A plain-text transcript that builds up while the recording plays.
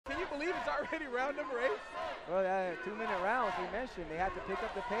believe it's already round number 8? Well, 2-minute rounds, we mentioned. They had to pick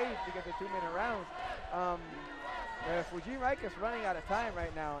up the pace because of 2-minute rounds. Fujin Raika is running out of time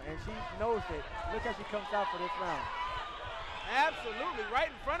right now, and she knows it. Look how she comes out for this round. Absolutely, right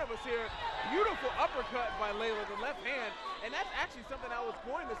in front of us here. Beautiful uppercut by Layla, the left hand. And that's actually something I was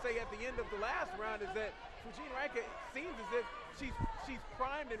going to say at the end of the last round, is that Fujin Raika seems as if she's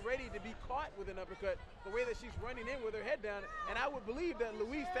primed and ready to be caught with an uppercut, the way that she's running in with her head down. And I would believe that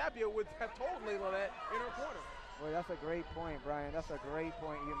Luis Tapia would have told Layla that in her corner. Well, that's a great point, Brian. That's a great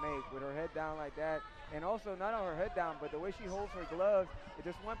point you make, with her head down like that. And also, not on her head down, but the way she holds her gloves, if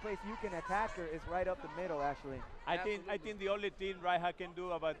there's one place you can attack her, is right up the middle, actually. I think the only thing Raika can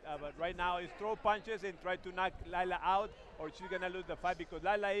do about right now is throw punches and try to knock Layla out, or she's going to lose the fight, because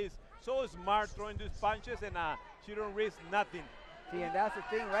Layla is so smart throwing these punches, and she don't risk nothing. See, and that's the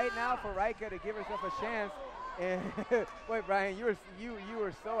thing right now for Raika to give herself a chance. And boy, Brian, you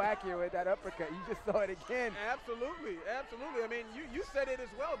were so accurate with that uppercut. You just saw it again. Absolutely, absolutely. I mean, you said it as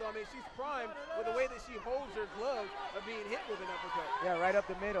well, though. I mean, she's primed with the way that she holds her gloves of being hit with an uppercut. Yeah, right up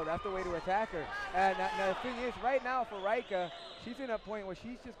the middle. That's the way to attack her. And now the thing is, right now for Raika, she's in a point where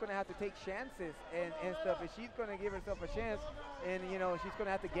she's just going to have to take chances and stuff. And she's going to give herself a chance, and, you know, she's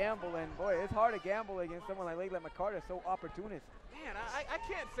going to have to gamble. And, boy, it's hard to gamble against someone like Layla McCarter, so opportunist. Man, I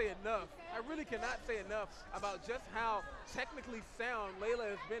can't say enough. I really cannot say enough about just how technically sound Layla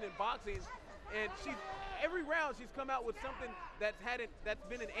has been in boxing. And every round she's come out with something that's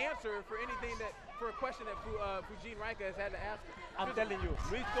been an answer for anything for a question that Fujin Raika has had to ask her. I'm telling you,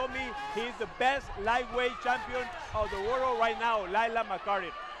 Luis told me he's the best lightweight champion of the world right now, Layla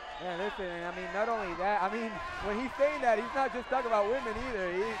McCarter. Yeah, listen, I mean, not only that, I mean, when he's saying that, he's not just talking about women either.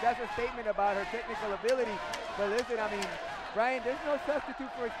 That's a statement about her technical ability. But listen, I mean, Brian, there's no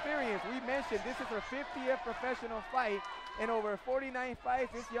substitute for experience. We mentioned this is her 50th professional fight. In over 49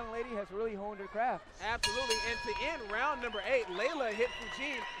 fights, this young lady has really honed her craft. Absolutely, and to end round number 8, Layla hit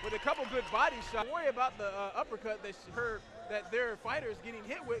Fujin with a couple good body shots. Don't worry about the uppercut that their fighters getting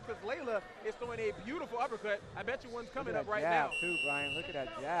hit with, because Layla is throwing a beautiful uppercut. I bet you one's coming up right now. Too, Brian. Look at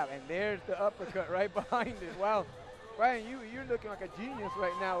that jab, and there's the uppercut right behind it. Wow, Brian, you're looking like a genius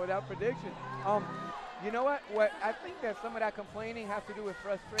right now with that prediction. You know what? I think that some of that complaining has to do with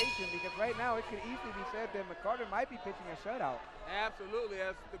frustration, because right now it could easily be said that McCarter might be pitching a shutout. Absolutely,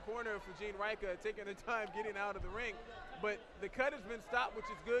 as the corner of Fujin Raika taking the time getting out of the ring. But the cut has been stopped, which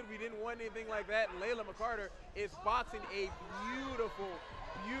is good. We didn't want anything like that. Layla McCarter is boxing a beautiful,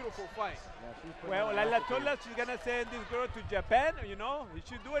 beautiful fight. Yeah, well, Layla told us she's going to send this girl to Japan, you know.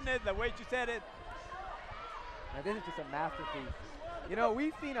 She's doing it the way she said it. Now, this is just a masterpiece. You know,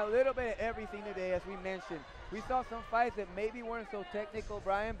 we've seen a little bit of everything today, as we mentioned. We saw some fights that maybe weren't so technical,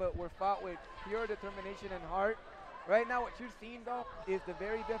 Brian, but were fought with pure determination and heart. Right now, what you're seeing, though, is the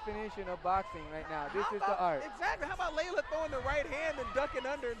very definition of boxing right now. This is the art. Exactly. How about Layla throwing the right hand and ducking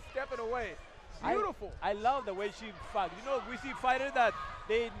under and stepping away? Beautiful. I love the way she fought. You know, we see fighters that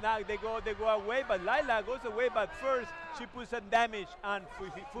they go away, but Layla goes away, but first she puts some damage on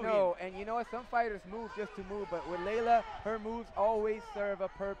Fujin. No, and you know what? Some fighters move just to move, but with Layla, her moves always serve a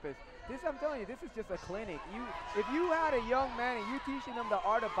purpose. I'm telling you, this is just a clinic. If you had a young man and you teaching them the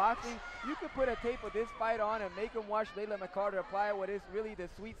art of boxing, you could put a tape of this fight on and make them watch Layla McCarter apply what is really the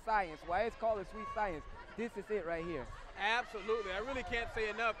sweet science. Why it's called the sweet science. This is it right here. Absolutely. I really can't say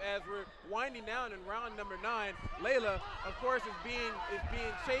enough. As we're winding down in round number 9, Layla, of course, is being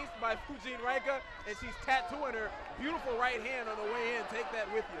chased by Fujin Raika, and she's tattooing her beautiful right hand on the way in. Take that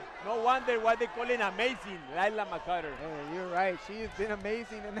with you. No wonder why they call it amazing, Layla McCarter. Hey, you're right. She has been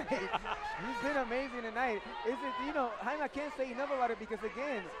amazing tonight. She's been amazing tonight. You know, Jaime, I can't say enough about it, because,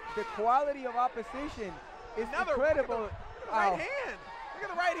 again, the quality of opposition is incredible. Look at the right hand. Look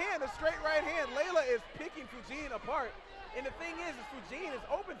at the right hand, the straight right hand. Layla is picking Fujin apart. And the thing is Fujin is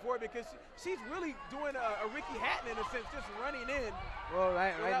open for it, because she's really doing a Ricky Hatton in a sense, just running in. Well,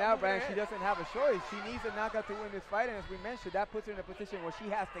 right now, Brian, she doesn't have a choice. She needs a knockout to win this fight, and as we mentioned, that puts her in a position where she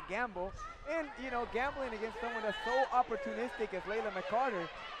has to gamble. And, you know, gambling against someone that's so opportunistic as Layla McCarter,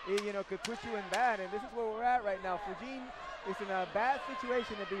 you know, could put you in bad. And this is where we're at right now. Fujin is in a bad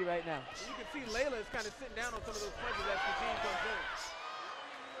situation to be right now. You can see Layla is kind of sitting down on some of those punches as Fujin comes in.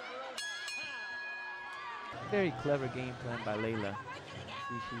 Very clever game plan by Layla.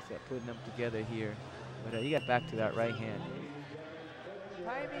 See, she's putting them together here. But you got back to that right hand.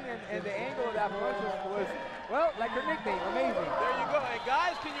 Timing and the angle of that punch was, well, like her nickname, amazing. There you go. And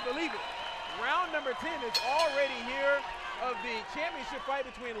guys, can you believe it? Round number 10 is already here of the championship fight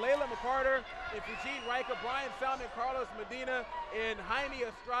between Layla McCarter and Fujin Raika, Brian Salman, Carlos Medina, and Jaime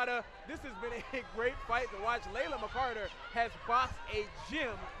Estrada. This has been a great fight to watch. Layla McCarter has boxed a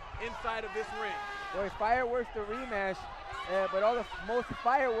gym inside of this ring. Boy, fireworks the rematch, but all the most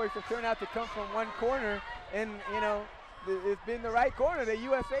fireworks have turned out to come from one corner, and you know, it's been the right corner, the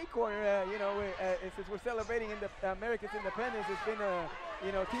USA corner. You know, since we're celebrating America's independence, it's been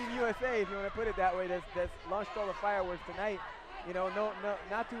you know, Team USA, if you want to put it that way, that's launched all the fireworks tonight. You know,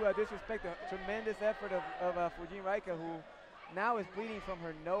 not to disrespect the tremendous effort of Fujin Raika, who now is bleeding from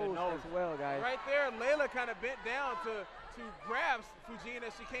her nose as well, guys. Right there, Layla kind of bent down to grab Fujin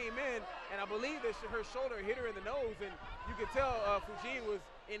as she came in, and I believe that her shoulder hit her in the nose, and you could tell Fujin was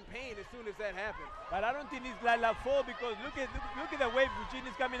in pain as soon as that happened. But I don't think it's Layla's fault, because look at the way Fujin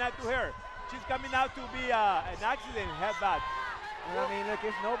is coming out to her. She's coming out to be an accident headbutt. I mean, look,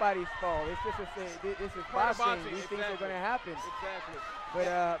 it's nobody's fault. It's just this is boxing. These things are going to happen. Exactly.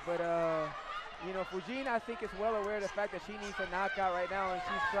 But you know, Fujin, I think, is well aware of the fact that she needs a knockout right now, and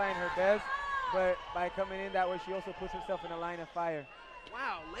she's trying her best. But by coming in that way, she also puts herself in a line of fire.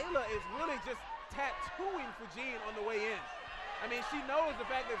 Wow, Layla is really just tattooing Fujin on the way in. I mean, she knows the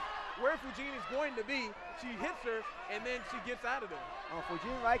fact that where Fujin is going to be, she hits her, and then she gets out of there.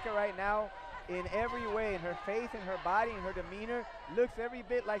 Fujin Raika right now, in every way, in her face, in her body, in her demeanor, looks every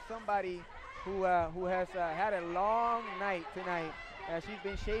bit like somebody who has had a long night tonight. She's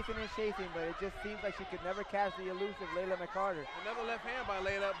been chasing and chasing, but it just seems like she could never catch the elusive Layla McCarter. Another left hand by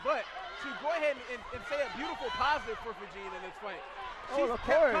Layla, but to go ahead and say a beautiful positive for Fujin in this fight. She's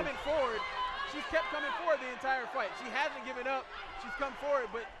kept coming forward. She's kept coming forward the entire fight. She hasn't given up. She's come forward,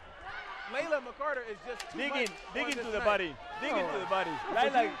 but Layla McCarter is just too much. Dig into the body. Dig into the body.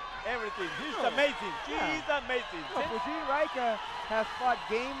 Layla, everything. She's amazing. She is amazing. Fujin Raika has fought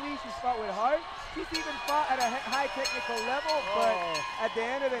gamely. She's fought with heart. She's even fought at a high technical level, but at the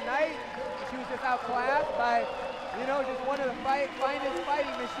end of the night, she was just outclassed by, you know, just one of the finest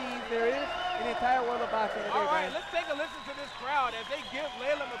fighting machines there is in the entire world of boxing. All right, let's take a listen to this crowd as they give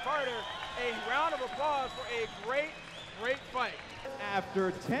Layla McCarter a round of applause for a great, great fight.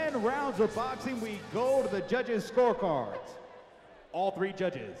 After 10 rounds of boxing, we go to the judges' scorecards. All three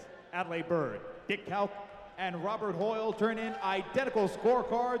judges, Adelaide Bird, Dick Kalk, and Robert Hoyle, turn in identical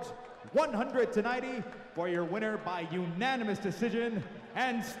scorecards, 100-90 for your winner by unanimous decision,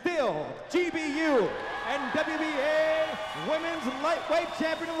 and still GBU and WBA Women's Lightweight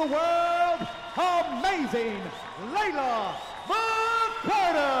Champion of the World, amazing Layla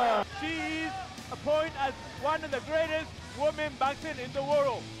McCarter! She's appointed as one of the greatest women boxing in the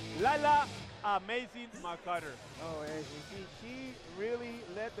world, Layla amazing McCarter. Oh, she really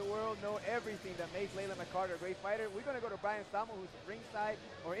let the world know everything that makes Layla McCarter a great fighter. We're going to go to Brian Samo, who's ringside,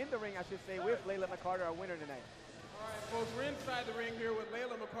 or in the ring, I should say, with Layla McCarter, our winner tonight. All right, folks, we're inside the ring here with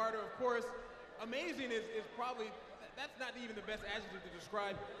Layla McCarter. Of course, amazing is probably, that's not even the best adjective to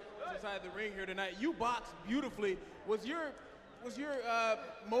describe inside the ring here tonight. You boxed beautifully. Was your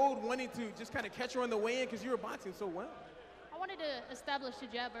mode wanting to just kind of catch her on the way in because you were boxing so well? I wanted to establish the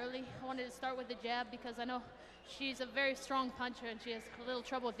jab early. I wanted to start with the jab because I know she's a very strong puncher and she has a little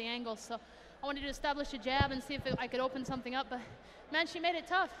trouble with the angles. So I wanted to establish a jab and see if I could open something up. But man, she made it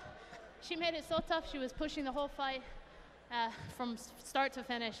tough. She made it so tough. She was pushing the whole fight from start to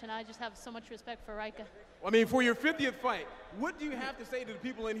finish, and I just have so much respect for Raika. I mean, for your 50th fight, what do you have to say to the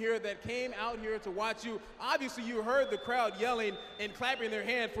people in here that came out here to watch you? Obviously, you heard the crowd yelling and clapping their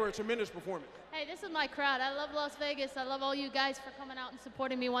hands for a tremendous performance. Hey, this is my crowd. I love Las Vegas. I love all you guys for coming out and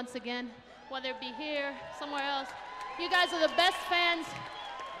supporting me once again, whether it be here, somewhere else. You guys are the best fans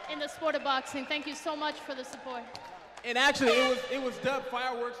in the sport of boxing. Thank you so much for the support. And actually, it was dubbed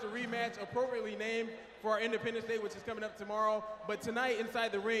Fireworks, the rematch, appropriately named for our Independence Day, which is coming up tomorrow. But tonight,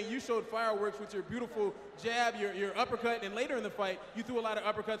 inside the ring, you showed fireworks with your beautiful jab, your uppercut, and later in the fight, you threw a lot of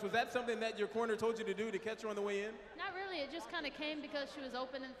uppercuts. Was that something that your corner told you to do to catch her on the way in? Not really. It just kind of came because she was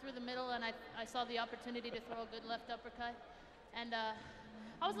open and through the middle, and I saw the opportunity to throw a good left uppercut. And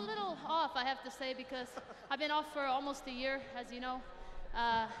I was a little off, I have to say, because I've been off for almost a year, as you know.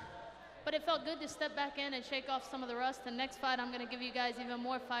 But it felt good to step back in and shake off some of the rust. And next fight, I'm going to give you guys even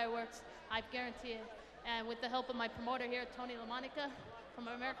more fireworks. I guarantee it. And with the help of my promoter here, Tony LaMonica from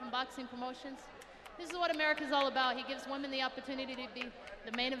American Boxing Promotions. This is what America's all about. He gives women the opportunity to be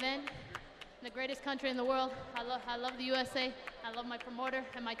the main event in the greatest country in the world. I love the USA. I love my promoter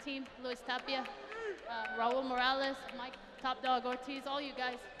and my team, Luis Tapia, Raul Morales, Mike Top Dog Ortiz, all you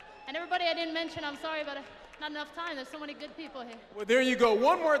guys. And everybody I didn't mention, I'm sorry, but not enough time. There's so many good people here. Well, there you go.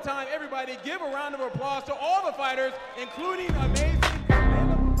 One more time, everybody, give a round of applause to all the fighters, including amazing